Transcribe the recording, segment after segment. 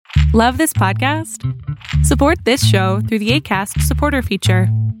Love this podcast? Support this show through the Acast supporter feature.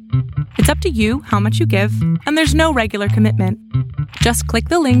 It's up to you how much you give, and there's no regular commitment. Just click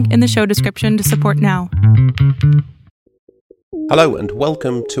the link in the show description to support now. Hello and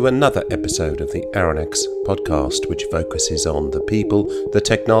welcome to another episode of the Aronex podcast, which focuses on the people, the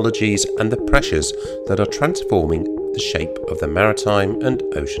technologies and the pressures that are transforming the shape of the maritime and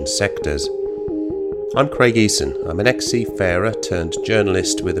ocean sectors. I'm Craig Eason. I'm an ex-seafarer turned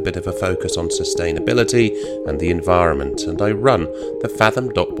journalist with a bit of a focus on sustainability and the environment, and I run the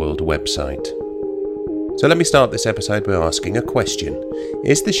Fathom.world website. So let me start this episode by asking a question.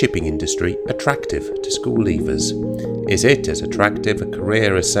 Is the shipping industry attractive to school leavers? Is it as attractive a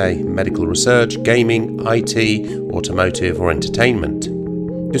career as, say, medical research, gaming, IT, automotive or entertainment?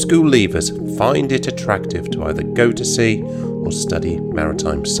 Do school leavers find it attractive to either go to sea or study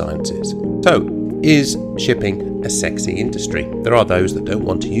maritime sciences? So, is shipping a sexy industry? There are those that don't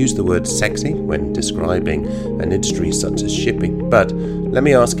want to use the word sexy when describing an industry such as shipping, but let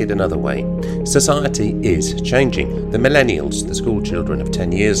me ask it another way. Society is changing. The millennials, the school children of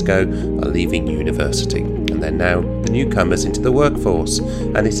 10 years ago, are leaving university, and they're now the newcomers into the workforce,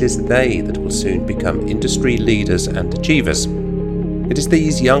 and it is they that will soon become industry leaders and achievers. It is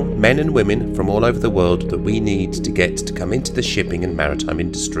these young men and women from all over the world that we need to get to come into the shipping and maritime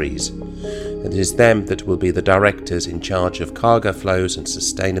industries. And it is them that will be the directors in charge of cargo flows and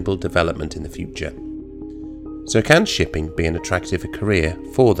sustainable development in the future. So can shipping be an attractive career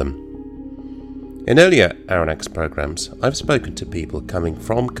for them? In earlier Aronex programs, I've spoken to people coming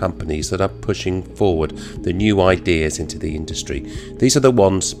from companies that are pushing forward the new ideas into the industry. These are the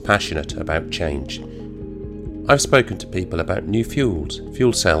ones passionate about change. I've spoken to people about new fuels,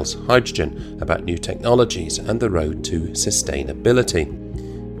 fuel cells, hydrogen, about new technologies and the road to sustainability.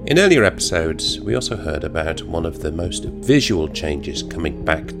 In earlier episodes, we also heard about one of the most visual changes coming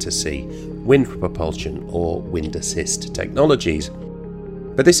back to sea, wind propulsion or wind assist technologies.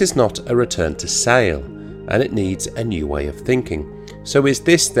 But this is not a return to sail, and it needs a new way of thinking. So is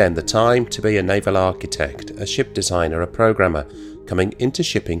this then the time to be a naval architect, a ship designer, a programmer, coming into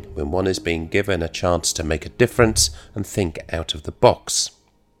shipping when one is being given a chance to make a difference and think out of the box?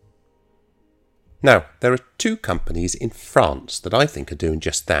 Now, there are two companies in France that I think are doing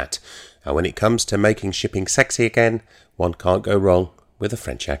just that, and when it comes to making shipping sexy again, one can't go wrong with a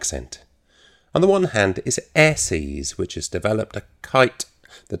French accent. On the one hand is Airseas, which has developed a kite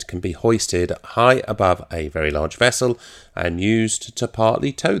that can be hoisted high above a very large vessel and used to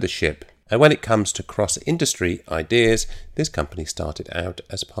partly tow the ship. And when it comes to cross-industry ideas, this company started out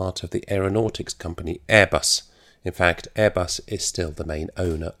as part of the aeronautics company Airbus. In fact, Airbus is still the main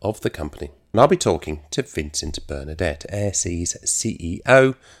owner of the company. And I'll be talking to Vincent Bernadette, Airseas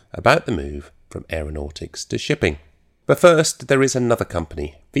CEO, about the move from aeronautics to shipping. But first, there is another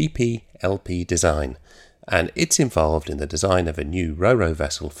company, VPLP Design, and it's involved in the design of a new Ro-Ro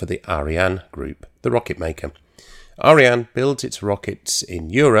vessel for the Ariane group, the rocket maker. Ariane builds its rockets in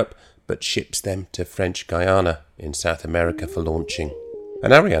Europe, but ships them to French Guiana in South America for launching.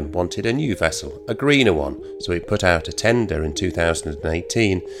 And Ariane wanted a new vessel, a greener one, so it put out a tender in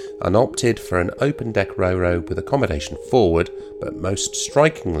 2018 and opted for an open-deck Ro-Ro with accommodation forward, but most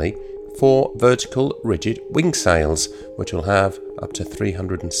strikingly, 4 vertical rigid wing sails, which will have up to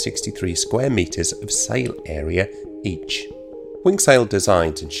 363 square metres of sail area each. Wing sail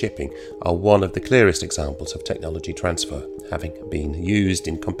designs in shipping are one of the clearest examples of technology transfer, having been used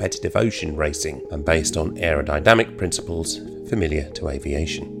in competitive ocean racing and based on aerodynamic principles familiar to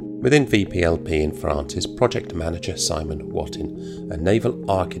aviation. Within VPLP in France is project manager Simon Wattin, a naval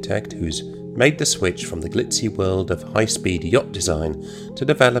architect who's made the switch from the glitzy world of high-speed yacht design to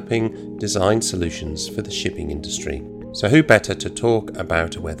developing design solutions for the shipping industry. So who better to talk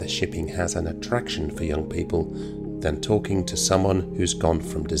about whether shipping has an attraction for young people than talking to someone who's gone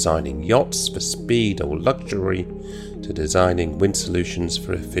from designing yachts for speed or luxury to designing wind solutions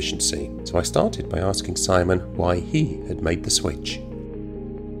for efficiency. So I started by asking Simon why he had made the switch.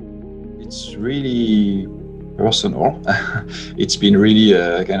 It's really personal. It's been really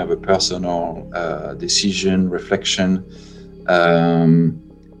a kind of a personal decision, reflection. I'm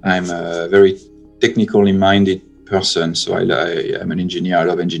a very technically minded person, so I'm an engineer. I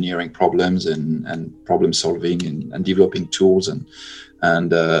love engineering problems and problem solving and developing tools and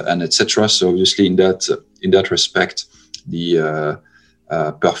etc. So obviously in that respect, the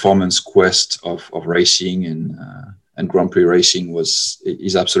performance quest of racing and Grand Prix racing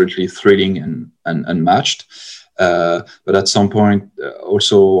is absolutely thrilling and unmatched. But at some point,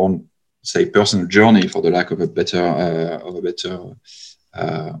 also on personal journey, for the lack of a better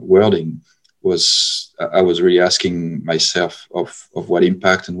wording, I was really asking myself of what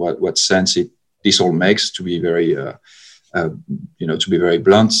impact and what sense this all makes, to be very to be very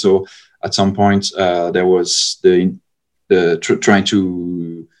blunt. So at some point there was trying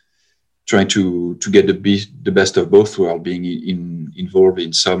to get the best of both worlds, being involved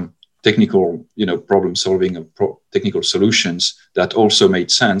in some technical problem solving and technical solutions that also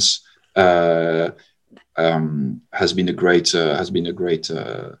made sense. Has been a great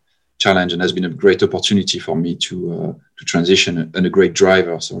challenge, and has been a great opportunity for me to transition, and a great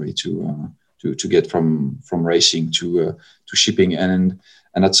driver, to get from racing to shipping, and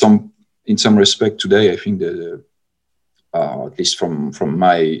in some respect today, I think that at least from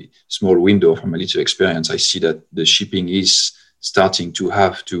my small window, from my little experience, I see that the shipping is starting to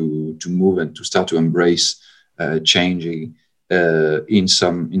have to move and to start to embrace changing in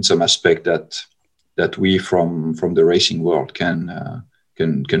some aspect that we from the racing world can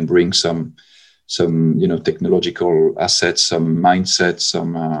bring some technological assets, some mindset,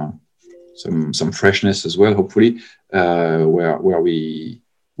 some freshness as well, hopefully, where we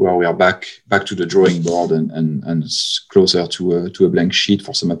are back to the drawing board and closer to a blank sheet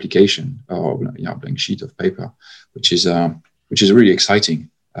for some application, or blank sheet of paper, which is really exciting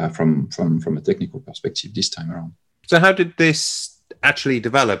from a technical perspective this time around. So how did this actually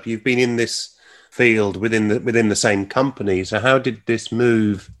develop? You've been in this field within the same company. So how did this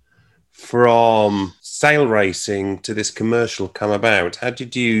move from sail racing to this commercial come about? How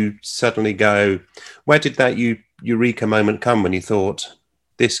did you suddenly go? Where did that eureka moment come when you thought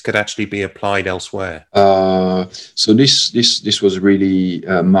this could actually be applied elsewhere? So this was really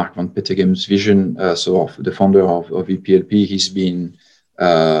Mark van Petegem's vision. So the founder of VPLP, he's been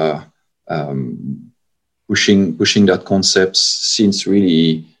pushing that concept since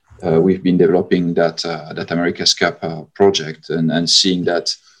really we've been developing that America's Cup project, and seeing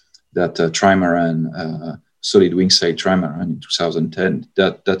that trimaran, solid wing sail trimaran in 2010.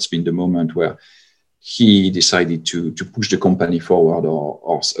 That's been the moment where he decided to push the company forward,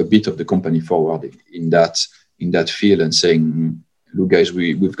 or a bit of the company forward in that field, and saying, look guys,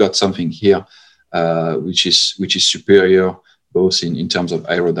 we've got something here which is superior, both in terms of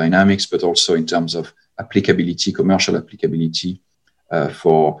aerodynamics, but also in terms of applicability, commercial applicability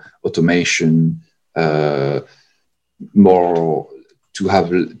for automation, more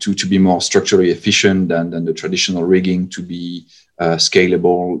to be more structurally efficient than the traditional rigging, to be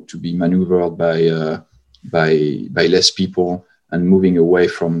scalable, to be maneuvered by less people, and moving away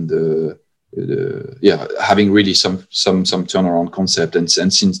from having really some turnaround concept. And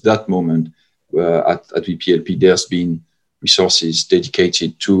since that moment at VPLP, there's been resources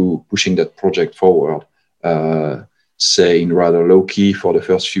dedicated to pushing that project forward, saying rather low key for the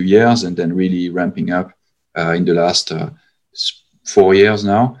first few years, and then really ramping up in the last 4 years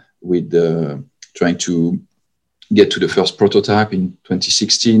now, with trying to get to the first prototype in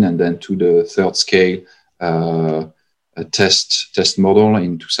 2016, and then to the third scale test model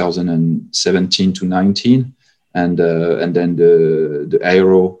in 2017 to 19, and then the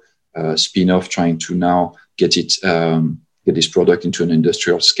aero spin-off, trying to now get this product into an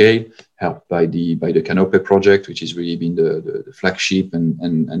industrial scale, helped by the Canope project, which has really been the flagship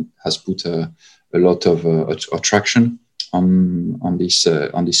and has put a lot of attraction on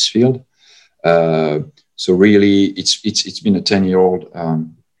this field. So really, it's been a 10-year-old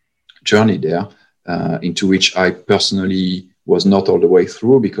journey there, into which I personally was not all the way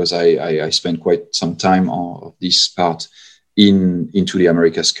through, because I spent quite some time of this part into the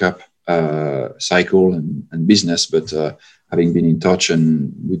America's Cup cycle and business, but having been in touch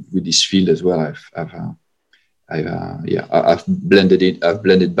and with this field as well, I've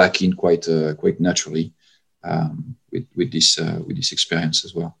blended back in quite naturally with this experience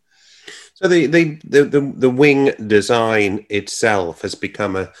as well. So the wing design itself has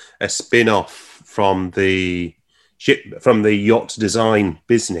become a spin-off from the yacht design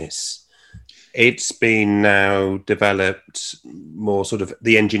business. It's been now developed more, sort of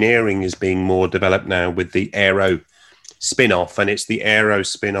the engineering is being more developed now with the aero spin-off, and it's the aero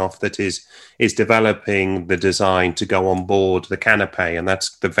spin-off that is developing the design to go on board the Canope, and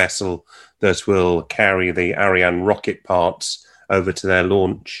that's the vessel that will carry the Ariane rocket parts over to their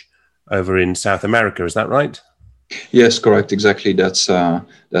launch over in South America. Is that right? Yes, correct. Exactly. That's how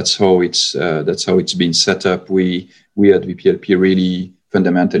it's been set up. We at VPLP really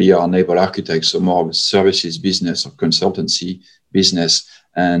fundamentally are naval architects, so more of a services business or consultancy business,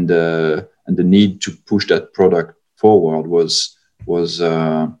 and the need to push that product forward was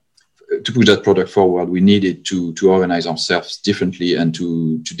to push that product forward. We needed to organize ourselves differently, and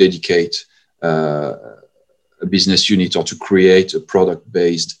to dedicate a business unit, or to create a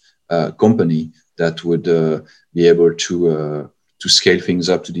product-based company that would be able to scale things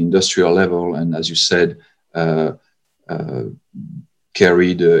up to the industrial level, and as you said,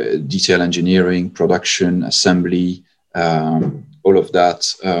 carry the detail engineering, production, assembly, all of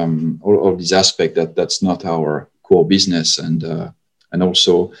that, all of these aspects that's not our core business, and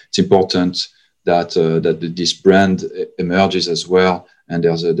also it's important that this brand emerges as well, and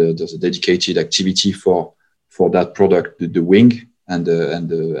there's a dedicated activity for that product, the wing and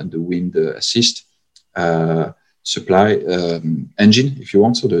the wind assist supply engine, if you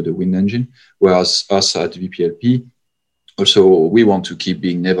want, so the wind engine. Whereas us at VPLP, also we want to keep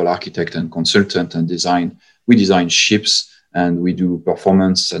being naval architect and consultant and design. We design ships and we do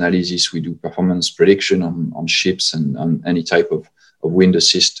performance analysis, we do performance prediction on ships and on any type of wind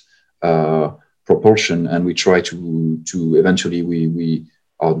assist propulsion, and we try to eventually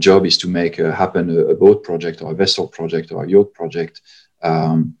our job is to make happen a boat project or a vessel project or a yacht project,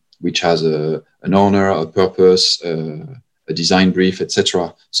 which has an owner, a purpose, a design brief,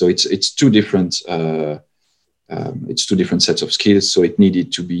 etc. So it's two different sets of skills. So it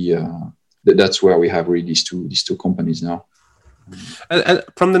needed to be. That's where we have really these two companies now. And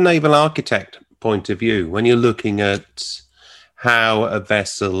from the naval architect point of view, when you're looking at how a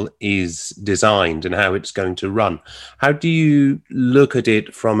vessel is designed and how it's going to run, how do you look at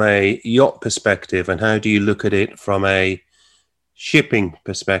it from a yacht perspective, and how do you look at it from a shipping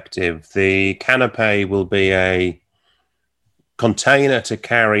perspective? The canopy will be a container to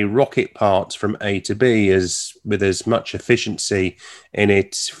carry rocket parts from A to B with as much efficiency in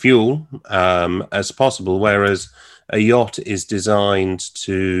its fuel as possible, whereas a yacht is designed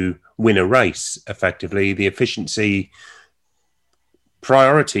to win a race. Effectively, the efficiency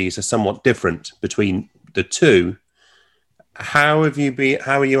priorities are somewhat different between the two. How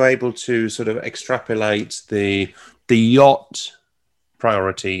are you able to sort of extrapolate the yacht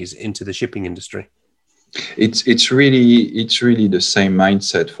priorities into the shipping industry? It's really the same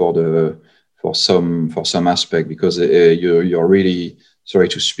mindset for some aspect, because you're really, sorry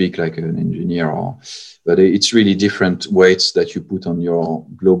to speak like an engineer, but it's really different weights that you put on your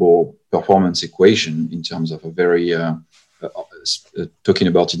global performance equation in terms of a very talking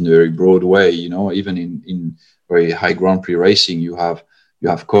about it in a very broad way. Even in very high Grand Prix racing, you have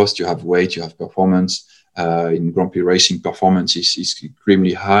cost, you have weight, you have performance. In Grand Prix racing, performance is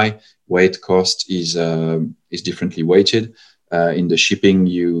extremely high. Weight, cost is differently weighted. In the shipping,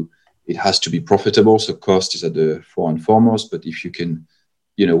 it has to be profitable, so cost is at the fore and foremost. But if you can,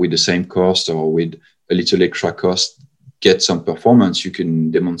 with the same cost or with a little extra cost, get some performance, you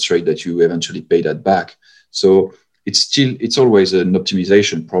can demonstrate that you eventually pay that back. So it's always an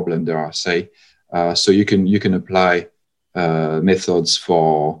optimization problem, dare I say. So you can apply methods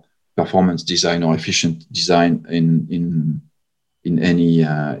for performance design or efficient design in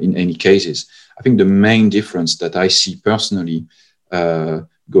any cases. I think the main difference that I see personally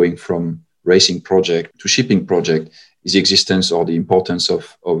going from racing project to shipping project is the existence or the importance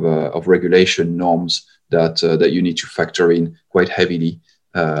of regulation norms that you need to factor in quite heavily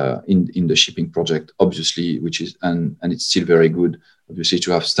in the shipping project, obviously, which is and it's still very good, obviously,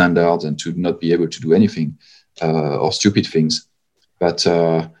 to have standards and to not be able to do anything or stupid things. But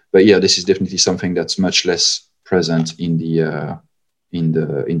yeah, this is definitely something that's much less present in the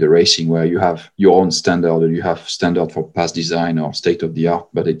racing, where you have your own standard, or you have standard for past design or state of the art,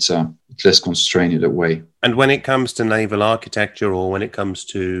 but it's less constrained in a way. And when it comes to naval architecture, or when it comes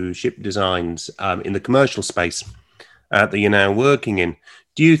to ship designs in the commercial space that you're now working in,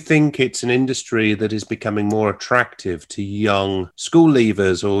 do you think it's an industry that is becoming more attractive to young school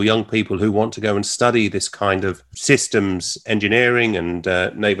leavers or young people who want to go and study this kind of systems engineering and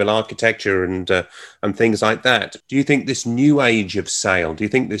naval architecture and things like that? Do you think this new age of sail, do you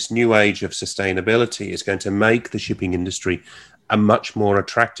think this new age of sustainability is going to make the shipping industry a much more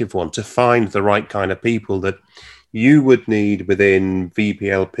attractive one, to find the right kind of people that you would need within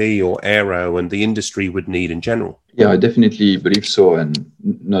VPLP or Aero and the industry would need in general? Yeah, I definitely believe so, and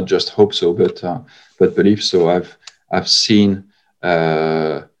not just hope so, but believe so. I've seen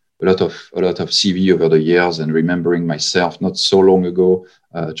a lot of CV over the years, and remembering myself not so long ago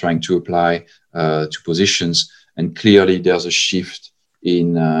trying to apply to positions, and clearly there's a shift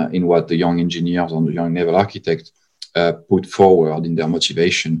in what the young engineers or the young naval architects put forward in their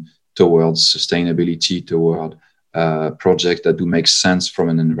motivation towards sustainability, toward projects that do make sense from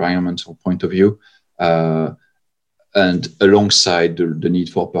an environmental point of view. And alongside the need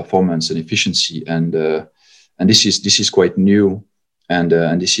for performance and efficiency, and this is quite new, and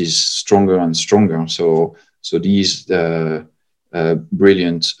this is stronger and stronger. So these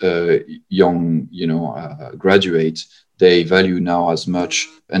brilliant young, graduate, they value now as much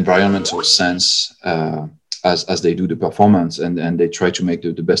environmental sense as they do the performance, and they try to make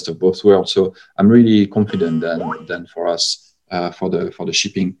the best of both worlds. So I'm really confident that for us, for the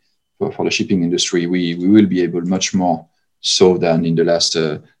shipping industry, we will be able much more so than in the last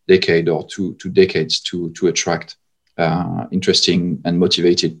decade or two decades to attract interesting and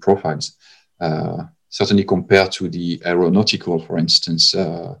motivated profiles. Certainly compared to the aeronautical, for instance,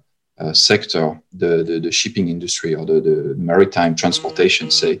 sector, the shipping industry or the maritime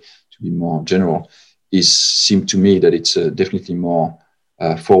transportation, say, to be more general, seemed to me that it's definitely more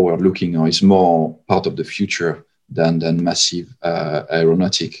forward-looking, or is more part of the future than massive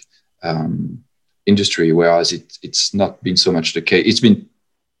aeronautic industry, whereas it's not been so much the case. It's been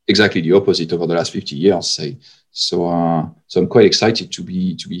exactly the opposite over the last 50 years, say. So I'm quite excited to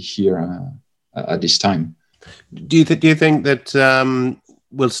be here at this time. Do you think that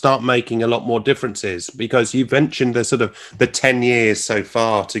we'll start making a lot more differences? Because you've mentioned the 10 years so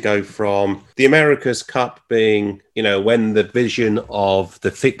far to go from the America's Cup being, when the vision of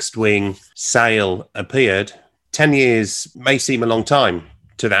the fixed wing sail appeared. 10 years may seem a long time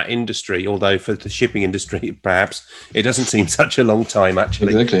to that industry, although for the shipping industry, perhaps it doesn't seem such a long time,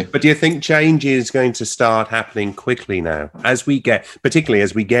 actually. Exactly. But do you think change is going to start happening quickly now, particularly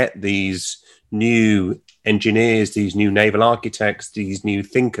as we get these new engineers, these new naval architects, these new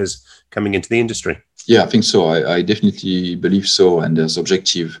thinkers coming into the industry? Yeah, I think so. I definitely believe so. And there's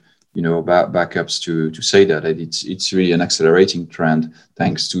objective, backups to say that it's really an accelerating trend,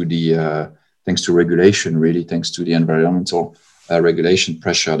 thanks to regulation, really, thanks to the environmental regulation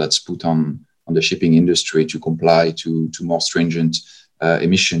pressure that's put on the shipping industry to comply to more stringent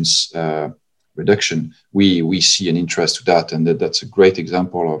emissions reduction. We see an interest to that, and that's a great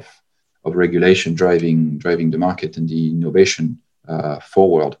example of regulation driving the market and the innovation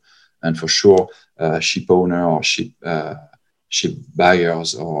forward. And for sure, ship owner or ship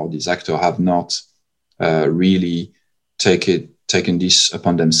buyers or these actors have not really taken this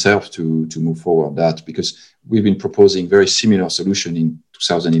upon themselves to move forward. That because we've been proposing very similar solution in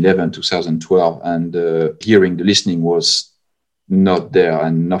 2011, 2012, and hearing the listening was not there,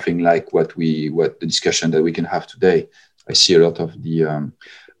 and nothing like what the discussion that we can have today. I see a lot of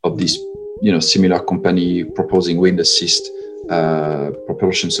these similar company proposing wind assist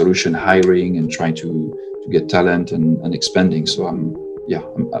propulsion solution, hiring and trying to get talent and expanding. So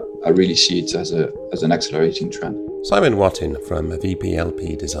I really see it as an accelerating trend. Simon Wattin from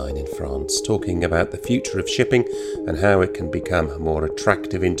VPLP Design in France, talking about the future of shipping and how it can become a more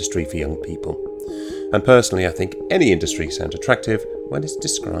attractive industry for young people. And personally, I think any industry sounds attractive when it's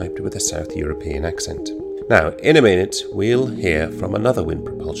described with a South European accent. Now, in a minute, we'll hear from another wind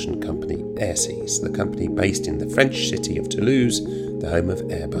propulsion company, Airseas, the company based in the French city of Toulouse, the home of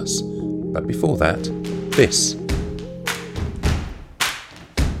Airbus. But before that, this.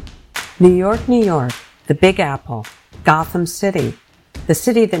 New York, New York, the Big Apple, Gotham City, the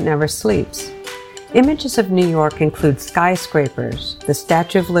city that never sleeps. Images of New York include skyscrapers, the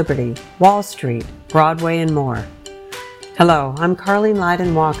Statue of Liberty, Wall Street, Broadway, and more. Hello, I'm Carleen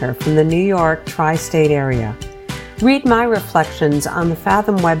Leiden-Walker from the New York tri-state area. Read my reflections on the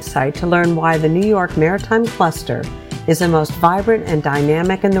Fathom website to learn why the New York Maritime Cluster is the most vibrant and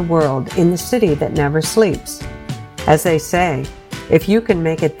dynamic in the world in the city that never sleeps. As they say, if you can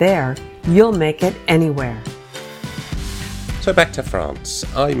make it there, you'll make it anywhere. So back to France.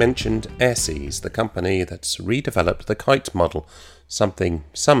 I mentioned Airseas, the company that's redeveloped the kite model, something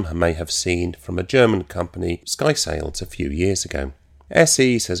some may have seen from a German company, Skysails, a few years ago.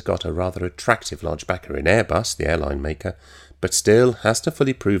 Airseas has got a rather attractive large backer in Airbus, the airline maker, but still has to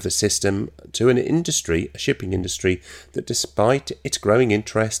fully prove the system to an industry, a shipping industry, that despite its growing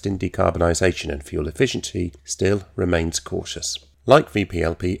interest in decarbonisation and fuel efficiency, still remains cautious. Like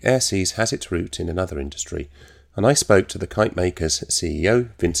VPLP, Airseas has its root in another industry, and I spoke to the kite maker's CEO,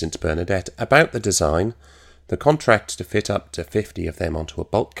 Vincent Bernadette, about the design, the contract to fit up to 50 of them onto a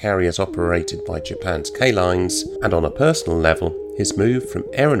bulk carriers operated by Japan's K-Lines, and on a personal level, his move from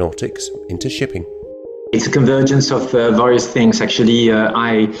aeronautics into shipping. It's a convergence of various things. Actually,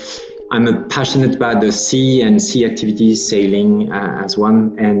 I'm passionate about the sea and sea activities, sailing as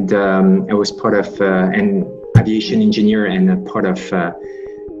one, and I was part of an aviation engineer and part of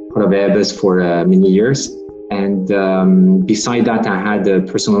Airbus for many years. And beside that, I had a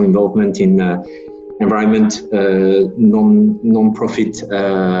personal involvement in environment, non-profit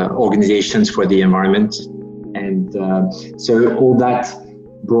organizations for the environment. And so all that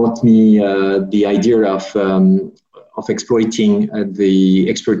brought me the idea of exploiting the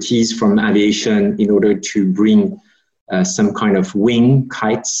expertise from aviation in order to bring some kind of wing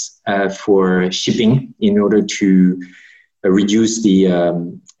kites for shipping in order to reduce the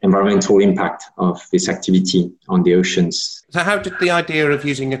environmental impact of this activity on the oceans. So how did the idea of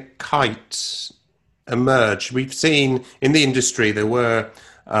using a kite emerge? We've seen in the industry there were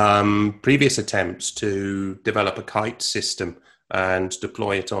previous attempts to develop a kite system and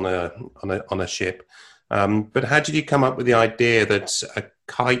deploy it on a ship. But how did you come up with the idea that a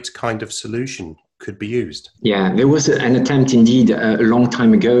kite kind of solution could be used? Yeah, there was an attempt indeed a long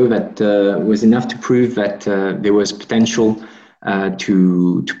time ago that was enough to prove that there was potential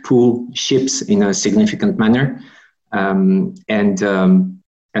to pool ships in a significant manner. In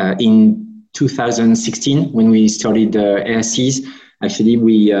 2016, when we started ASCs, actually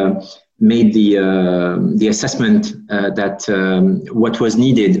we made the assessment that what was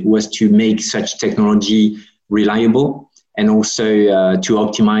needed was to make such technology reliable and also to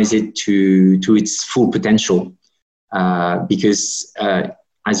optimize it to its full potential. Because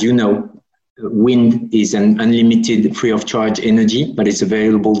as you know, wind is an unlimited free of charge energy, but it's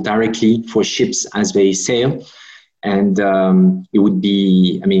available directly for ships as they sail. And it would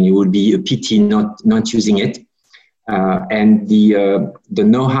be a pity not using it. And the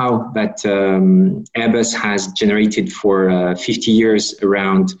know-how that Airbus has generated for 50 years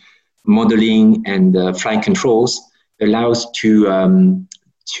around modeling and flight controls allows to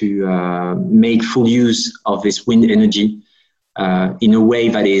make full use of this wind energy in a way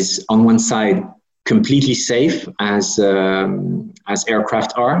that is, on one side, completely safe as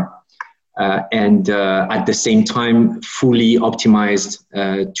aircraft are, and at the same time fully optimized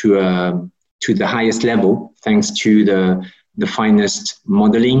to the highest level, thanks to the finest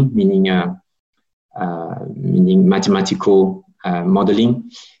modeling, meaning mathematical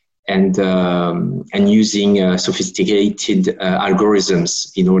modeling, and using sophisticated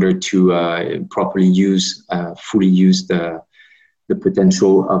algorithms in order to properly fully use the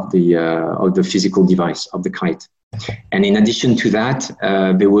potential of the physical device of the kite. And in addition to that,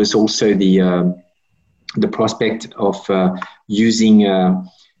 there was also the prospect of using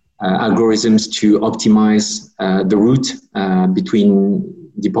algorithms to optimize the route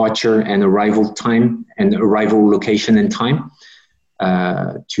between departure and arrival time and arrival location and time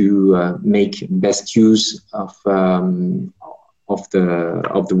to make best use of the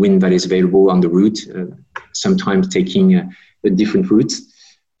wind that is available on the route. Sometimes taking different routes.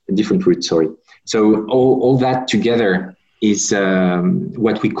 So all that together is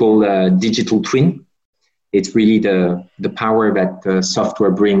what we call a digital twin. It's really the power that the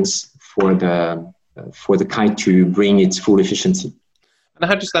software brings for the kite to bring its full efficiency. And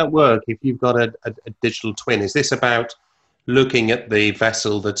how does that work if you've got a digital twin? Is this about looking at the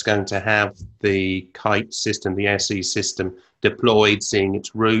vessel that's going to have the kite system, the ASC system deployed, seeing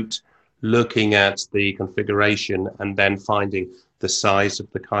its route, looking at the configuration, and then finding the size of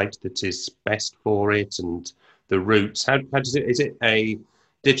the kite that is best for it and the routes? How does it? Is it a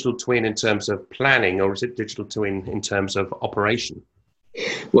digital twin in terms of planning, or is it digital twin in terms of operation?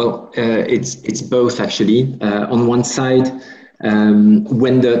 Well, it's both actually. On one side,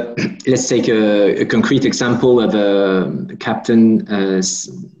 when let's take a concrete example of a captain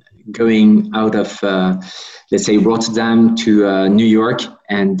going out of let's say Rotterdam to New York,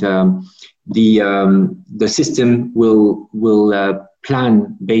 and the system will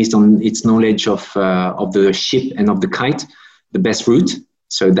plan based on its knowledge of the ship and of the kite the best route.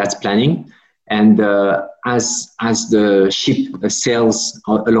 So that's planning. And as the ship sails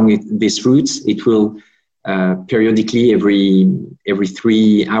along this route, it will periodically every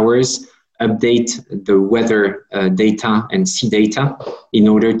 3 hours update the weather data and sea data in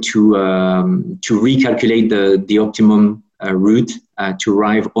order to recalculate the optimum route to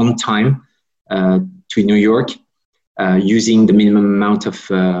arrive on time to New York using the minimum amount of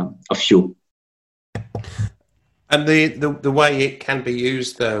fuel. And the way it can be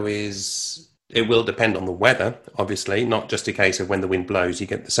used, though, is it will depend on the weather, obviously, not just a case of when the wind blows, you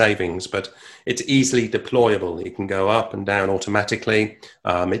get the savings, but it's easily deployable. It can go up and down automatically.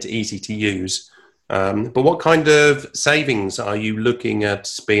 It's easy to use. But what kind of savings are you looking at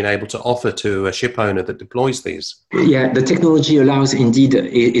being able to offer to a ship owner that deploys these? Yeah, the technology allows, indeed,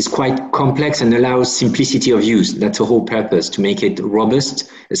 is quite complex and allows simplicity of use. That's the whole purpose, to make it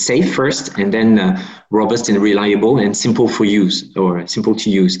robust, safe first, and then robust and reliable and simple for use, or simple to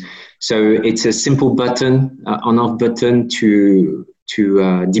use. So it's a simple button, on-off button to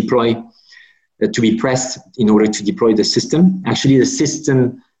deploy, to be pressed in order to deploy the system. Actually, the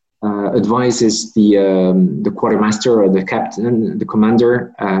system advises the quartermaster or the captain, the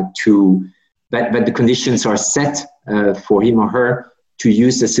commander, that the conditions are set for him or her to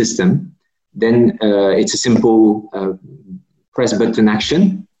use the system. then it's a simple press button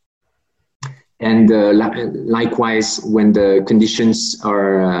action. And likewise, when the conditions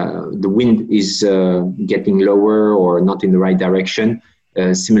are, the wind is getting lower or not in the right direction,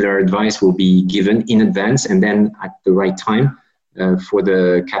 similar advice will be given in advance and then at the right time for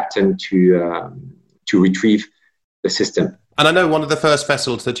the captain to retrieve the system. And I know one of the first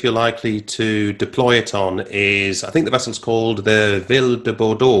vessels that you're likely to deploy it on is, I think the vessel's called the Ville de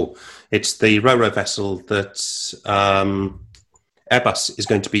Bordeaux. It's the ro-ro vessel that Airbus is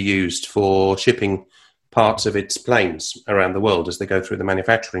going to be used for shipping parts of its planes around the world as they go through the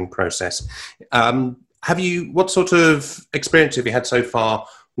manufacturing process. What sort of experience have you had so far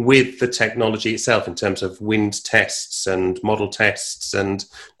with the technology itself in terms of wind tests and model tests and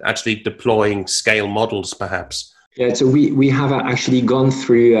actually deploying scale models perhaps? Yeah, so we have actually gone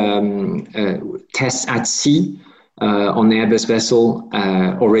through tests at sea on the Airbus vessel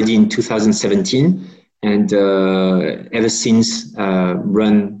already in 2017, and ever since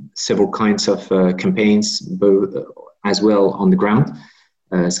run several kinds of campaigns, both as well on the ground,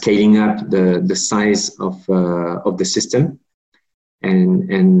 scaling up the size of the system,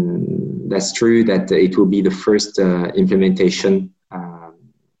 and that's true that it will be the first implementation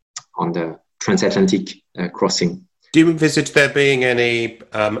on the transatlantic crossing. Do you envisage there being any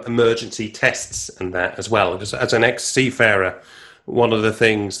emergency tests and that as well? As an ex-seafarer, one of the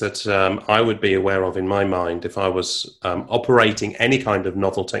things that I would be aware of in my mind if I was operating any kind of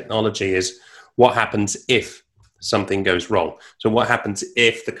novel technology is what happens if something goes wrong. So what happens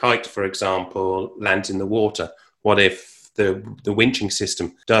if the kite, for example, lands in the water? What if the winching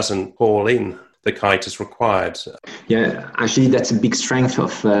system doesn't haul in the kite as required? Yeah, actually, that's a big strength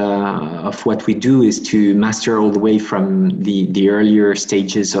of what we do, is to master all the way from the earlier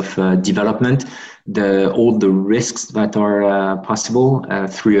stages of development, all the risks that are possible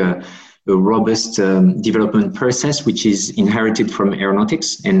through a robust development process, which is inherited from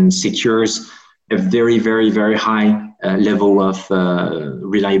aeronautics and secures a very, very, very high level of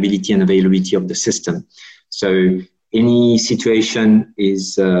reliability and availability of the system. So any situation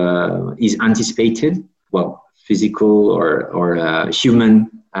is anticipated, well, physical or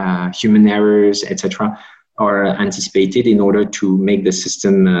human errors, etc., are anticipated in order to make the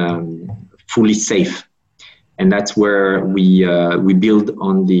system fully safe. And that's where we build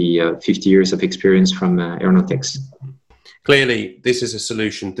on the 50 years of experience from aeronautics. Clearly, this is a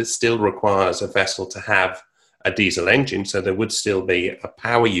solution that still requires a vessel to have a diesel engine, so there would still be a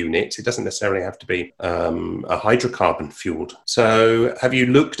power unit. It doesn't necessarily have to be a hydrocarbon fueled. So have you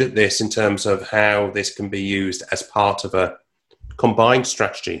looked at this in terms of how this can be used as part of a combined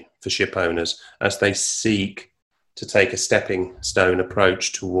strategy for ship owners as they seek to take a stepping stone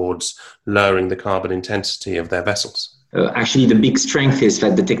approach towards lowering the carbon intensity of their vessels? Actually, the big strength is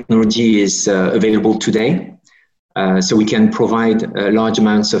that the technology is available today. So we can provide large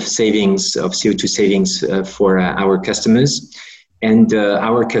amounts of savings, of CO2 savings for our customers. And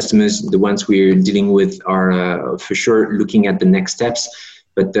our customers, the ones we're dealing with, are for sure looking at the next steps.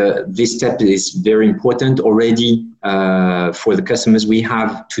 But this step is very important already for the customers we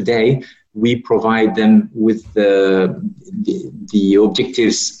have today. We provide them with the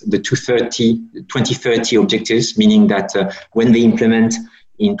objectives, the 2030 objectives, meaning that when they implement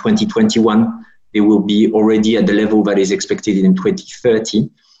in 2021, they will be already at the level that is expected in 2030.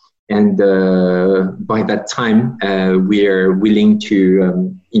 And by that time, we are willing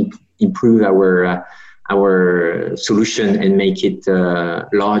to improve our solution and make it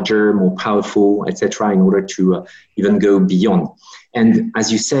larger, more powerful, etc., in order to even go beyond. And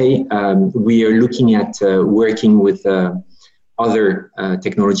as you say, we are looking at working with other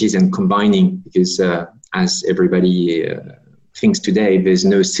technologies and combining, because as everybody thinks today, there's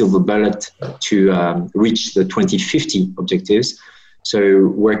no silver bullet to reach the 2050 objectives. So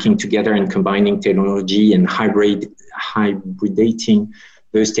working together and combining technology and hybridating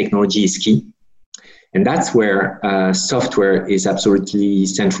those technologies is key. And that's where software is absolutely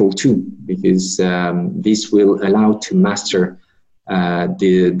central too, because this will allow to master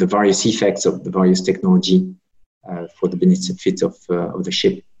the various effects of the various technology for the benefit of the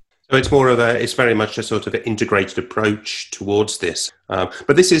ship. So it's very much a sort of integrated approach towards this.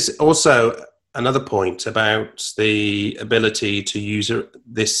 But this is also another point about the ability to use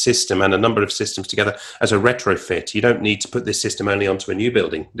this system and a number of systems together as a retrofit. You don't need to put this system only onto a new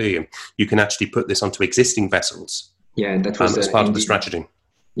building, do you? You can actually put this onto existing vessels. Yeah, that was as part of the strategy.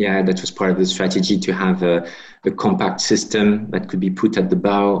 Yeah, that was part of the strategy, to have a compact system that could be put on the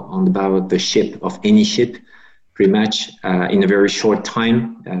bow of the ship, of any ship, pretty much in a very short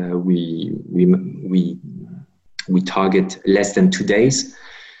time. We target less than 2 days.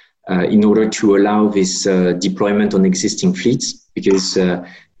 in order to allow this deployment on existing fleets, because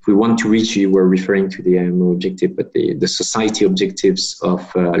if we want to reach, you were referring to the IMO objective, but the society objectives of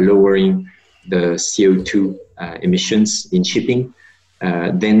lowering the CO2 emissions in shipping,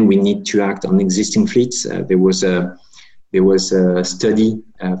 then we need to act on existing fleets. There was a study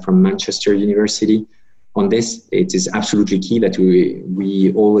from Manchester University on this. It is absolutely key that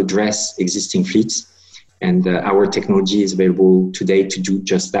we all address existing fleets, and our technology is available today to do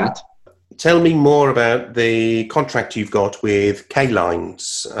just that. Tell me more about the contract you've got with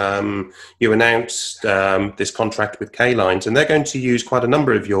K-Lines. You announced this contract with K-Lines, and they're going to use quite a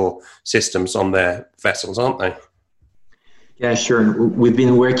number of your systems on their vessels, aren't they? Yeah, sure. We've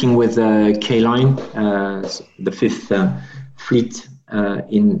been working with K-Line, the fifth fleet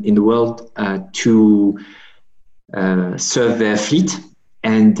in the world, to serve their fleet.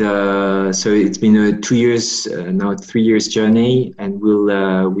 And so it's been a 2 years, now 3 years journey, and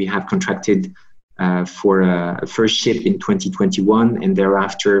we have contracted for a first ship in 2021, and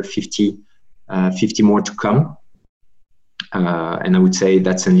thereafter 50 more to come. And I would say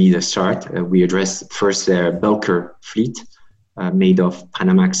that's only the start. We address first their bulker fleet made of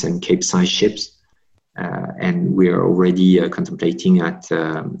Panamax and Capesize ships, and we are already contemplating at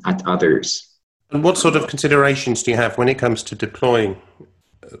others. And what sort of considerations do you have when it comes to deploying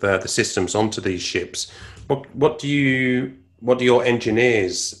the systems onto these ships? What do your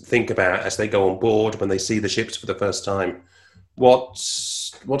engineers think about as they go on board when they see the ships for the first time?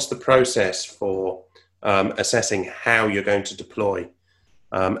 What's the process for assessing how you're going to deploy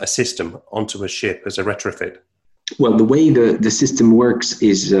a system onto a ship as a retrofit? Well, the way the system works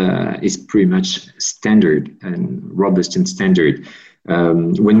is pretty much standard and robust and standard.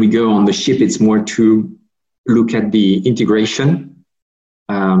 When we go on the ship, it's more to look at the integration.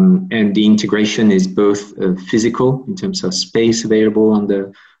 And the integration is both physical in terms of space available on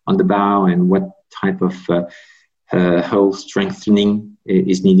the bow and what type of hull strengthening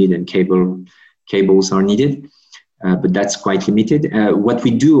is needed and cables are needed. But that's quite limited. What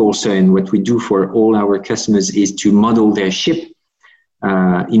we do also, and what we do for all our customers, is to model their ship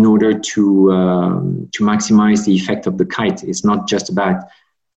in order to maximize the effect of the kite. It's not just about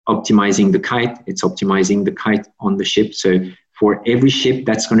optimizing the kite; it's optimizing the kite on the ship. So for every ship,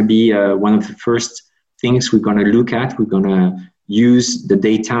 that's going to be one of the first things we're going to look at. We're going to use the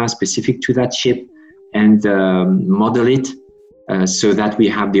data specific to that ship and model it so that we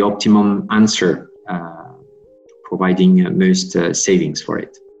have the optimum answer, providing most savings for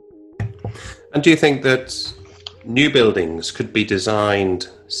it. And do you think that new buildings could be designed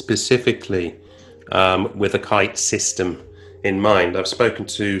specifically with a kite system in mind? I've spoken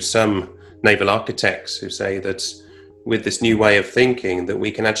to some naval architects who say that with this new way of thinking, that we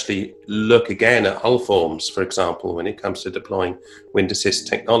can actually look again at hull forms, for example, when it comes to deploying wind assist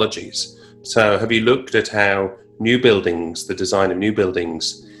technologies. So have you looked at how new buildings, the design of new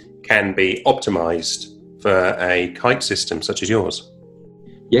buildings, can be optimized for a kite system such as yours?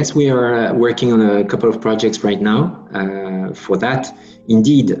 Yes, we are working on a couple of projects right now for that.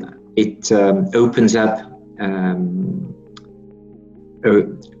 Indeed, it opens up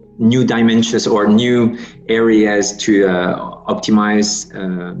new dimensions or new areas to optimize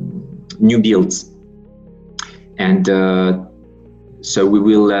new builds. And so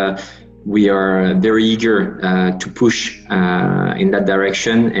we are very eager to push in that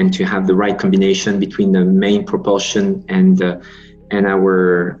direction and to have the right combination between the main propulsion and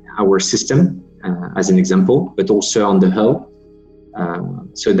our system, as an example, but also on the hull.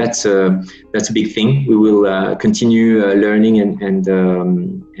 So that's a big thing. We will continue learning and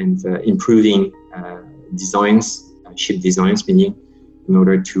improving designs, ship designs, meaning in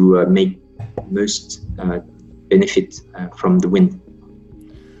order to make most benefit from the wind.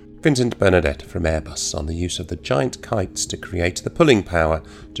 Vincent Bernadette from Airbus on the use of the giant kites to create the pulling power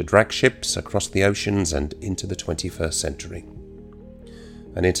to drag ships across the oceans and into the 21st century.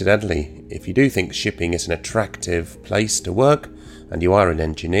 And incidentally, if you do think shipping is an attractive place to work and you are an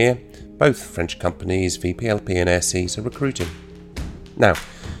engineer, both French companies VPLP and Airseas are recruiting. Now,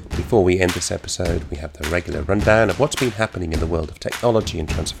 before we end this episode, we have the regular rundown of what's been happening in the world of technology and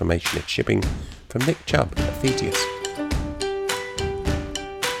transformation in shipping from Nick Chubb at Thetis.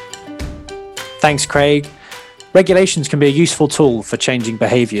 Thanks, Craig. Regulations can be a useful tool for changing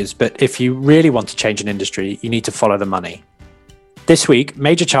behaviours, but if you really want to change an industry, you need to follow the money. This week,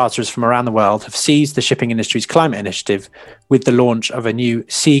 major charterers from around the world have seized the shipping industry's climate initiative with the launch of a new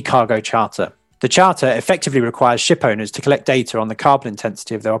Sea Cargo Charter. The charter effectively requires ship owners to collect data on the carbon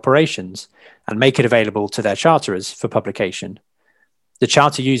intensity of their operations and make it available to their charterers for publication. The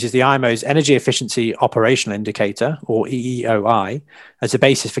Charter uses the IMO's Energy Efficiency Operational Indicator, or EEOI, as the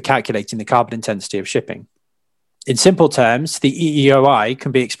basis for calculating the carbon intensity of shipping. In simple terms, the EEOI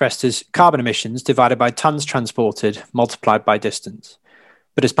can be expressed as carbon emissions divided by tons transported multiplied by distance.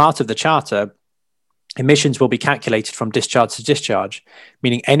 But as part of the Charter, emissions will be calculated from discharge to discharge,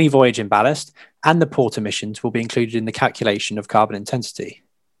 meaning any voyage in ballast and the port emissions will be included in the calculation of carbon intensity.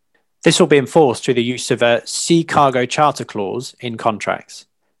 This will be enforced through the use of a Sea Cargo Charter clause in contracts.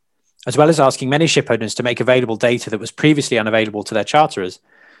 As well as asking many ship owners to make available data that was previously unavailable to their charterers,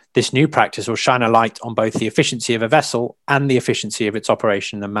 this new practice will shine a light on both the efficiency of a vessel and the efficiency of its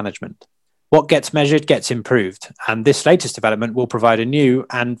operation and management. What gets measured gets improved, and this latest development will provide a new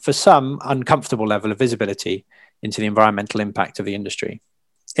and, for some, uncomfortable level of visibility into the environmental impact of the industry.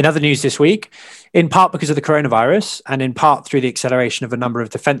 In other news this week, in part because of the coronavirus and in part through the acceleration of a number of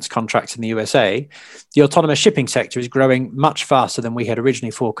defense contracts in the USA, the autonomous shipping sector is growing much faster than we had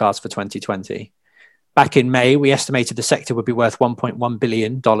originally forecast for 2020. Back in May, we estimated the sector would be worth $1.1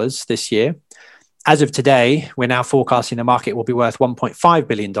 billion this year. As of today, we're now forecasting the market will be worth $1.5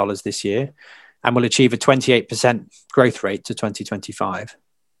 billion this year and will achieve a 28% growth rate to 2025.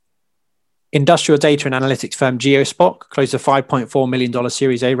 Industrial data and analytics firm GeoSpock closed a $5.4 million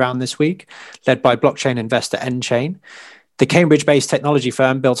Series A round this week, led by blockchain investor nChain. The Cambridge-based technology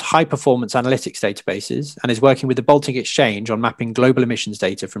firm builds high-performance analytics databases and is working with the Baltic Exchange on mapping global emissions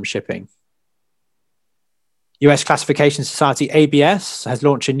data from shipping. US classification society ABS has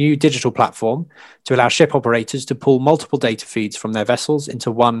launched a new digital platform to allow ship operators to pull multiple data feeds from their vessels into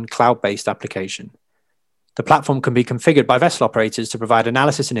one cloud-based application. The platform can be configured by vessel operators to provide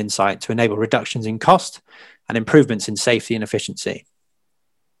analysis and insight to enable reductions in cost and improvements in safety and efficiency.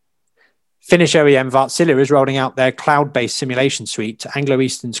 Finnish OEM Wärtsilä is rolling out their cloud-based simulation suite to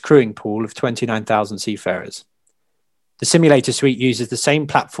Anglo-Eastern's crewing pool of 29,000 seafarers. The simulator suite uses the same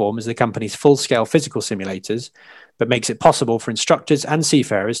platform as the company's full-scale physical simulators, but makes it possible for instructors and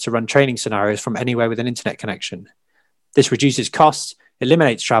seafarers to run training scenarios from anywhere with an internet connection. This reduces costs,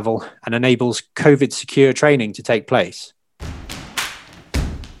 eliminates travel, and enables COVID-secure training to take place.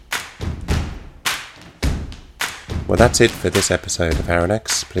 Well, that's it for this episode of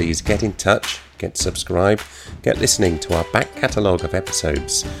Aranex. Please get in touch, get subscribed, get listening to our back catalogue of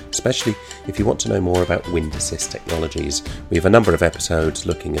episodes, especially if you want to know more about wind assist technologies. We have a number of episodes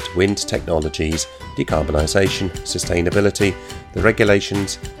looking at wind technologies, decarbonisation, sustainability, the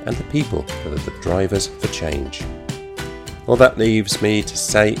regulations, and the people that are the drivers for change. All that leaves me to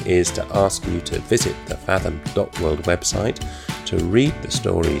say is to ask you to visit the fathom.world website to read the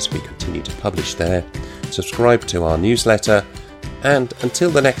stories we continue to publish there, subscribe to our newsletter, and until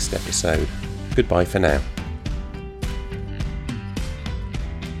the next episode, goodbye for now.